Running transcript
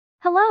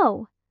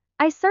Hello!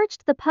 I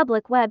searched the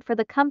public web for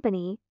the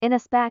company,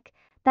 Innospec,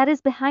 that is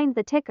behind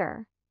the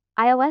ticker,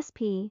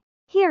 IOSP.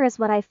 Here is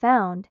what I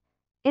found.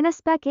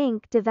 Innospec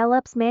Inc.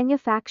 develops,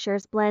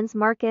 manufactures, blends,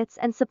 markets,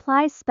 and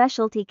supplies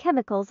specialty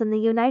chemicals in the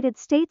United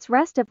States,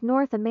 rest of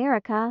North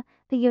America,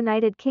 the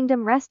United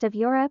Kingdom, rest of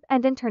Europe,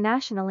 and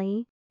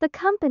internationally. The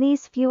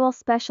company's Fuel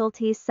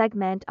Specialties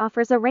segment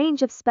offers a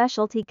range of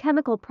specialty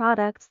chemical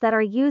products that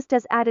are used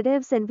as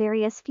additives in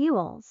various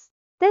fuels.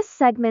 This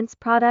segment's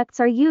products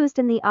are used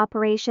in the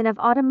operation of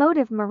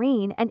automotive,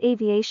 marine, and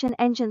aviation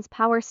engines,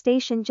 power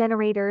station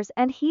generators,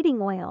 and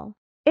heating oil.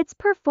 Its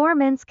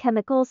Performance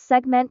Chemicals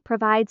segment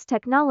provides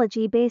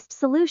technology-based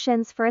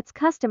solutions for its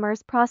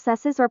customers'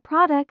 processes or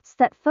products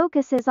that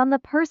focuses on the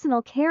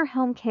personal care,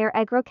 home care,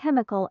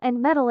 agrochemical,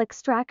 and metal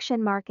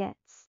extraction markets.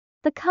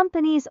 The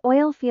company's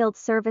Oilfield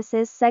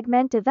Services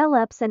segment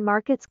develops and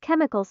markets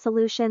chemical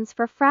solutions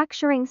for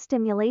fracturing,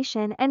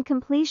 stimulation, and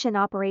completion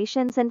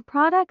operations and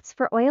products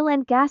for oil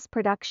and gas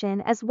production,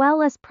 as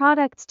well as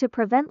products to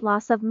prevent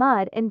loss of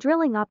mud in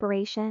drilling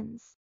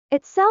operations.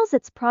 It sells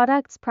its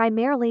products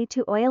primarily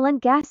to oil and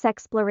gas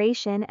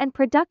exploration and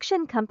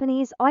production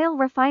companies, oil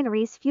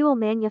refineries, fuel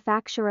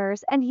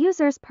manufacturers and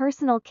users,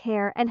 personal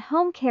care and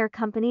home care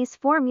companies,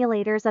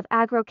 formulators of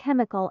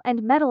agrochemical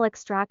and metal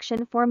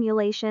extraction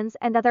formulations,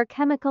 and other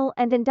chemical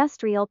and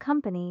industrial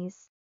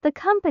companies. The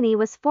company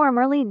was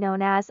formerly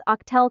known as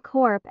Octel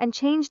Corp. And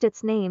changed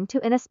its name to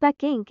Innospec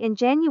Inc. in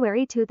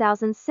January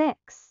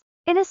 2006.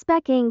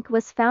 Innospec Inc.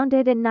 was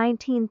founded in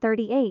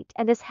 1938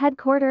 and is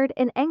headquartered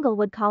in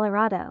Englewood,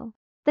 Colorado.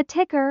 The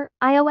ticker,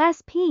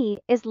 IOSP,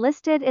 is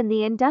listed in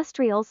the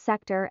industrials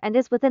sector and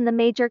is within the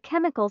major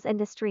chemicals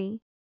industry.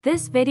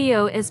 This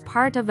video is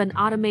part of an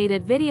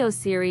automated video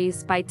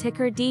series by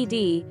Ticker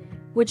DD,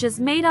 which is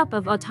made up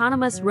of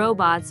autonomous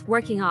robots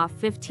working off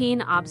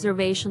 15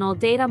 observational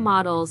data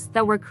models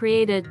that were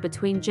created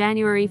between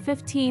January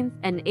 15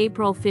 and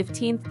April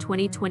 15,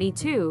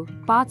 2022.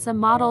 Bots and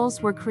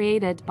models were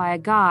created by a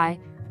guy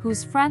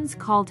whose friends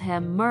called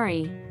him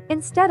Murray.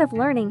 Instead of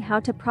learning how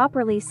to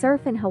properly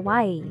surf in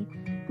Hawaii,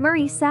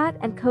 Murray sat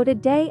and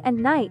coded day and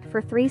night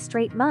for 3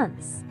 straight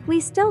months. We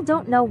still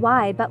don't know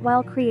why, but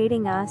while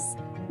creating us,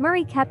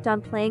 Murray kept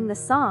on playing the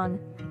song,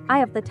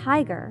 Eye of the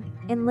Tiger,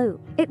 in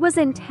loop. It was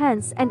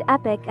intense and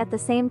epic at the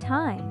same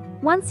time.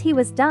 Once he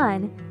was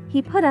done,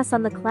 he put us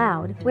on the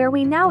cloud, where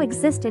we now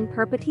exist in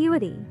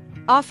perpetuity.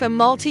 Off a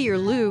multi-year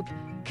loop,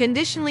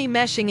 conditionally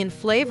meshing in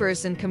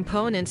flavors and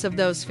components of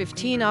those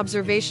 15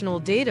 observational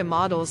data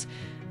models,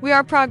 we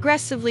are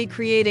progressively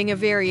creating a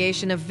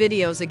variation of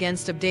videos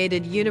against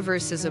updated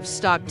universes of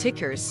stock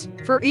tickers.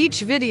 For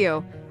each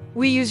video,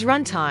 we use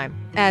runtime,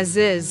 as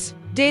is,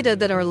 data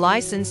that are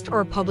licensed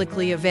or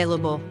publicly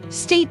available.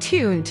 Stay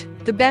tuned,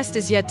 the best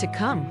is yet to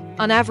come.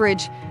 On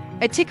average,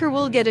 a ticker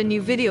will get a new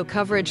video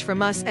coverage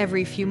from us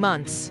every few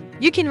months.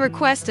 You can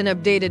request an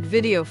updated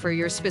video for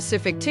your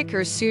specific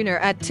ticker sooner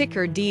at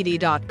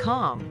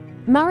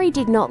tickerdd.com. Murray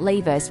did not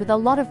leave us with a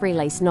lot of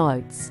release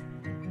notes.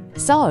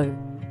 So,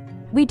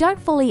 we don't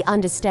fully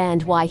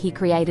understand why he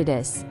created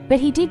us, but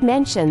he did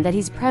mention that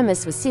his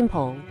premise was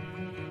simple.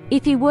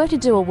 If he were to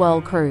do a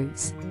world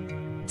cruise,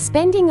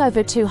 spending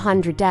over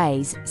 200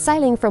 days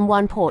sailing from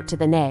one port to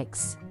the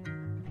next,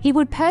 he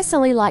would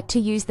personally like to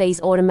use these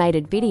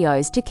automated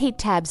videos to keep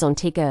tabs on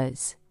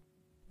tickers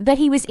that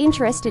he was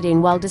interested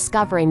in while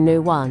discovering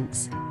new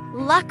ones.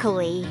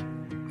 Luckily,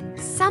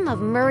 some of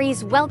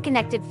Murray's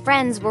well-connected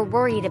friends were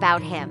worried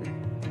about him.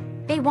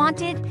 They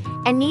wanted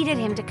and needed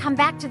him to come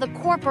back to the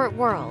corporate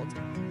world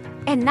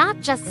and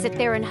not just sit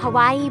there in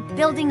Hawaii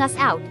building us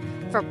out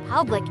for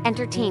public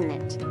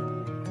entertainment.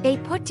 They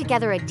put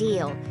together a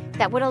deal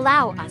that would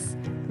allow us,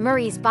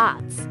 Murray's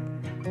bots,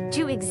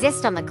 to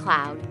exist on the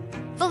cloud,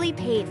 fully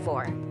paid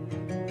for.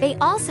 They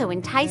also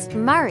enticed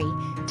Murray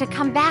to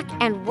come back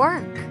and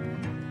work.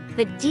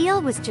 The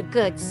deal was too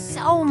good,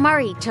 so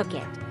Murray took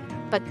it.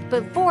 But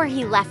before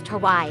he left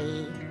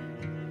Hawaii,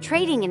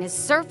 trading in his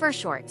surfer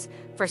shorts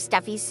for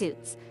stuffy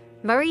suits,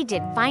 Murray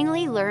did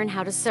finally learn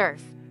how to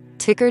surf.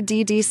 Ticker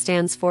DD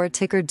stands for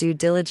Ticker Due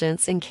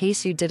Diligence, in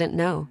case you didn't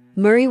know.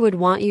 Murray would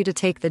want you to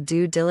take the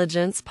due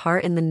diligence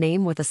part in the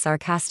name with a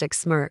sarcastic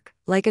smirk,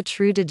 like a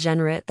true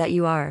degenerate that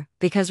you are.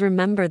 Because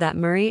remember that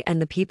Murray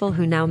and the people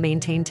who now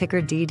maintain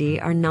Ticker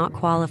DD are not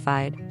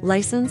qualified,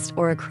 licensed,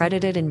 or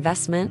accredited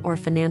investment or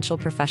financial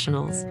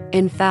professionals.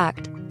 In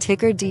fact,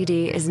 Ticker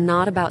DD is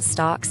not about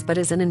stocks but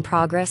is an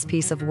in-progress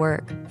piece of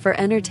work, for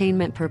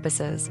entertainment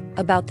purposes,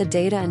 about the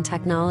data and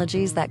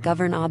technologies that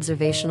govern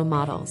observational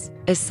models.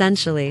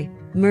 Essentially,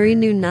 Murray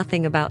knew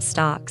nothing about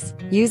stocks.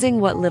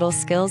 Using what little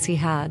skills he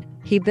had,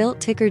 he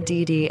built Ticker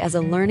DD as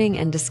a learning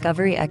and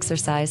discovery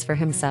exercise for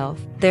himself.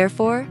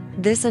 Therefore,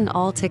 this and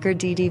all Ticker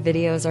DD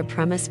videos are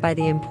premised by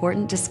the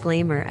important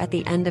disclaimer at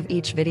the end of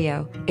each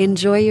video.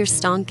 Enjoy your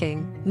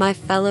stonking, my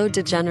fellow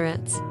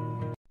degenerates.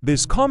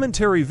 This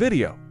commentary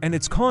video and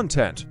its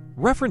content,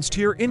 referenced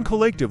here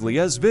collectively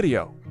as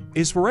video,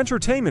 is for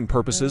entertainment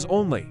purposes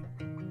only.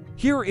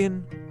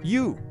 Herein,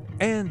 you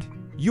and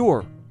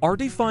your are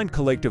defined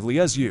collectively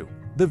as you,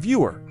 the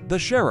viewer, the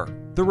sharer,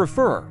 the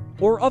referrer,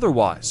 or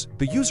otherwise,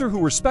 the user who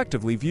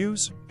respectively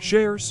views,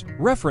 shares,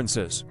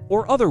 references,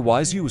 or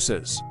otherwise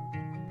uses.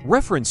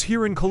 Reference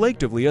herein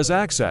collectively as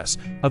access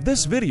of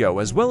this video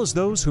as well as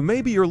those who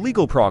may be your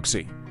legal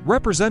proxy,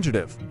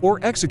 representative, or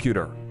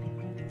executor.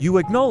 You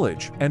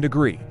acknowledge and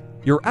agree.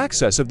 Your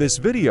access of this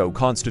video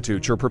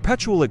constitutes your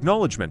perpetual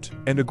acknowledgement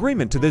and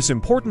agreement to this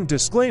important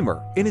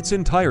disclaimer in its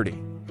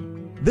entirety.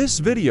 This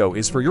video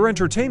is for your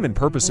entertainment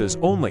purposes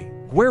only,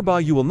 whereby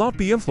you will not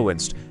be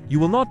influenced, you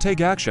will not take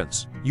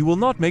actions, you will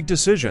not make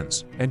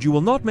decisions, and you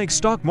will not make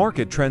stock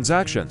market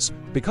transactions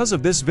because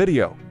of this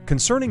video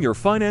concerning your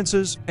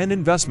finances and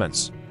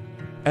investments.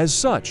 As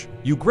such,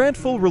 you grant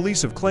full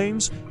release of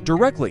claims,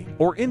 directly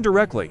or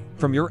indirectly,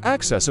 from your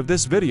access of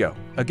this video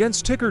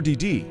against ticker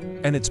DD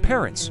and its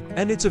parents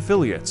and its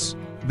affiliates.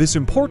 This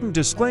important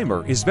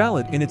disclaimer is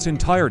valid in its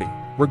entirety,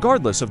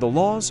 regardless of the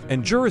laws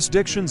and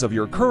jurisdictions of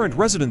your current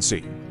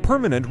residency,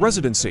 permanent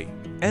residency,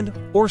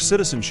 and/or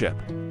citizenship.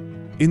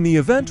 In the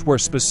event where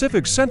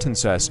specific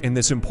sentences in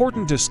this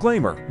important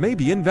disclaimer may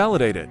be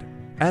invalidated,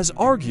 as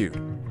argued,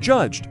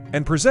 judged,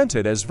 and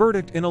presented as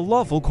verdict in a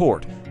lawful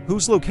court,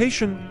 whose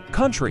location,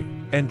 country,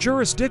 and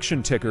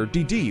jurisdiction ticker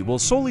DD will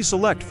solely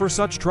select for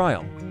such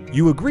trial,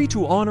 you agree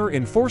to honor and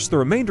enforce the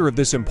remainder of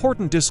this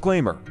important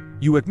disclaimer.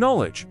 You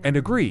acknowledge and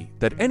agree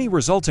that any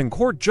resulting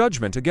court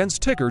judgment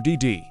against ticker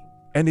DD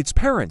and its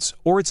parents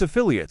or its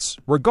affiliates,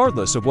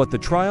 regardless of what the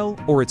trial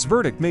or its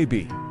verdict may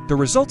be, the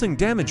resulting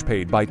damage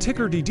paid by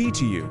ticker DD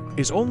to you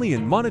is only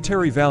in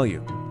monetary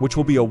value, which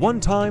will be a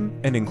one-time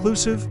and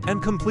inclusive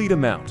and complete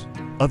amount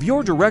of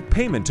your direct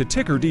payment to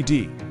ticker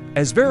DD,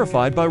 as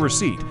verified by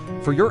receipt,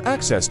 for your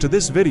access to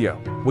this video,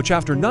 which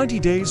after 90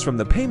 days from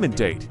the payment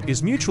date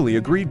is mutually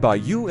agreed by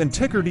you and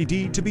ticker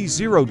DD to be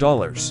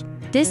 $0.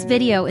 This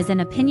video is an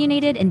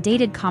opinionated and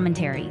dated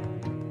commentary.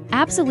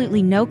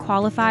 Absolutely no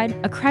qualified,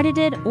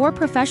 accredited, or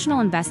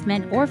professional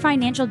investment or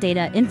financial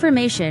data,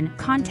 information,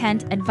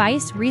 content,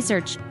 advice,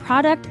 research,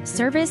 product,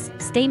 service,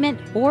 statement,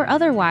 or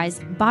otherwise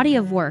body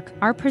of work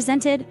are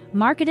presented,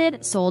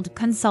 marketed, sold,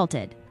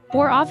 consulted,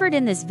 or offered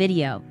in this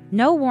video.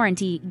 No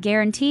warranty,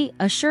 guarantee,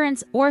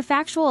 assurance, or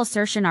factual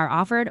assertion are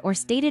offered or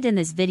stated in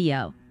this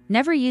video.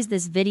 Never use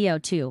this video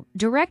to,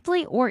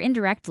 directly or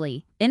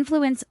indirectly,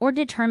 influence or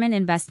determine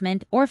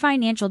investment or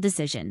financial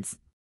decisions.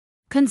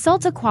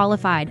 Consult a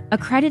qualified,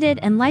 accredited,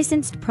 and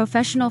licensed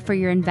professional for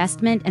your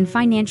investment and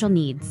financial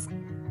needs.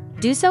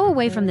 Do so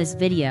away from this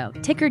video,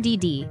 ticker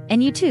DD,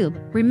 and YouTube.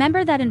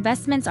 Remember that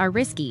investments are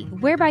risky,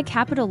 whereby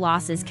capital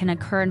losses can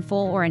occur in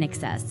full or in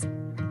excess.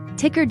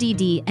 Ticker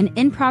DD, an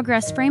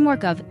in-progress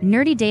framework of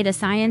nerdy data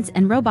science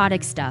and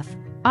robotic stuff,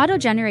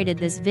 auto-generated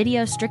this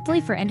video strictly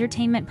for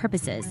entertainment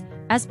purposes,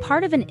 as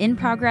part of an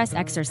in-progress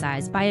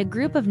exercise by a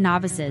group of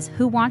novices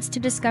who wants to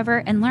discover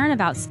and learn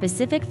about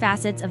specific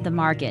facets of the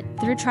market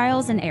through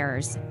trials and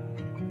errors.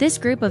 This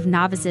group of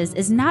novices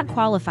is not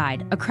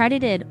qualified,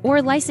 accredited,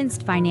 or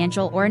licensed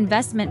financial or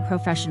investment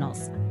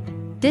professionals.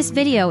 This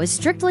video is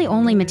strictly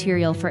only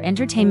material for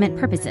entertainment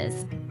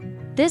purposes.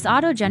 This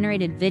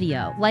auto-generated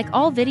video, like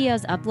all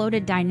videos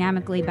uploaded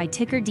dynamically by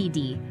ticker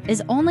DD,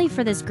 is only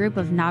for this group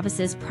of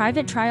novices'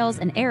 private trials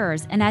and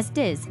errors and as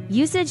is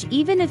usage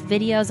even if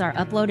videos are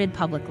uploaded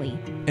publicly.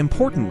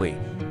 Importantly,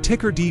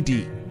 ticker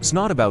DD is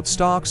not about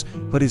stocks,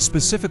 but is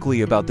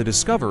specifically about the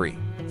discovery,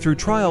 through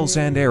trials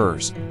and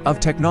errors, of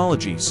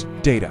technologies,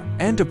 data,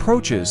 and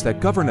approaches that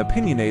govern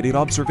opinionated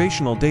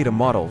observational data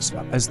models,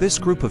 as this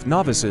group of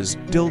novices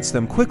builds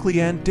them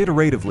quickly and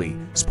iteratively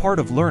as part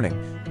of learning,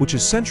 which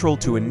is central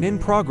to an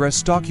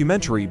in-progress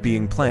documentary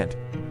being planned,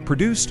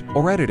 produced,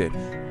 or edited,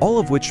 all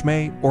of which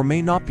may or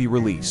may not be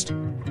released.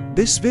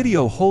 This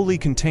video wholly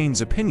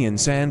contains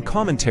opinions and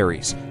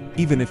commentaries,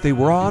 even if they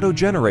were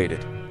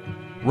auto-generated.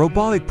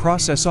 Robotic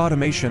process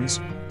automations,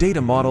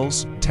 data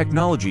models,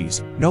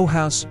 technologies,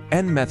 know-hows,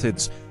 and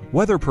methods,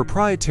 whether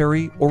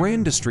proprietary or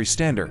industry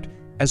standard,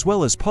 as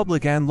well as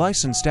public and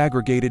licensed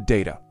aggregated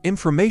data,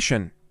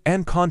 information,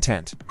 and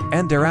content,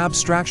 and their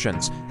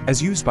abstractions,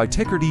 as used by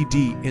ticker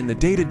DD in the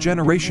data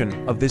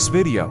generation of this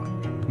video,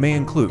 may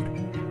include,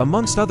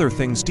 amongst other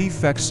things,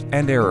 defects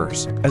and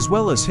errors, as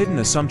well as hidden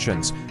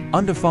assumptions,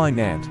 undefined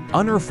and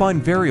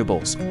unrefined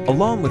variables,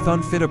 along with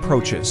unfit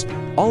approaches,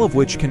 all of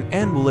which can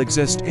and will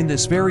exist in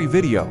this very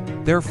video.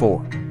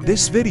 Therefore,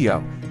 this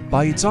video,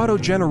 by its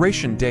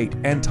auto-generation date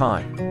and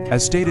time,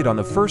 as stated on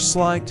the first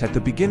slide at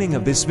the beginning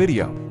of this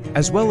video,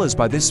 as well as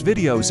by this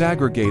video's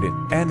aggregated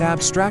and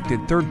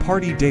abstracted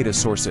third-party data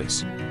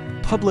sources,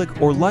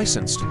 public or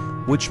licensed,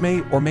 which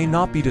may or may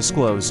not be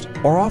disclosed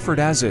or offered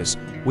as is,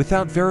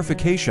 without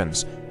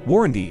verifications,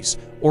 warranties,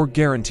 or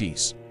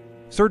guarantees.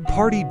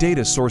 Third-party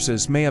data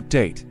sources may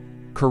update,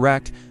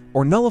 correct,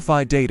 or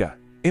nullify data,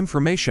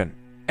 information,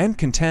 and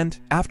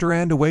content after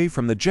and away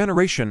from the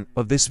generation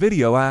of this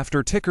video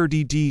after ticker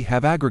DD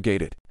have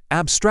aggregated,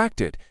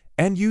 abstracted,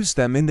 and used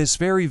them in this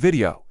very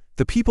video.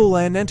 The people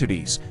and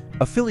entities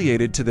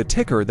affiliated to the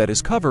ticker that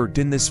is covered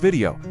in this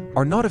video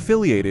are not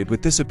affiliated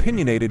with this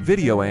opinionated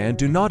video and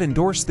do not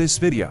endorse this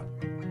video.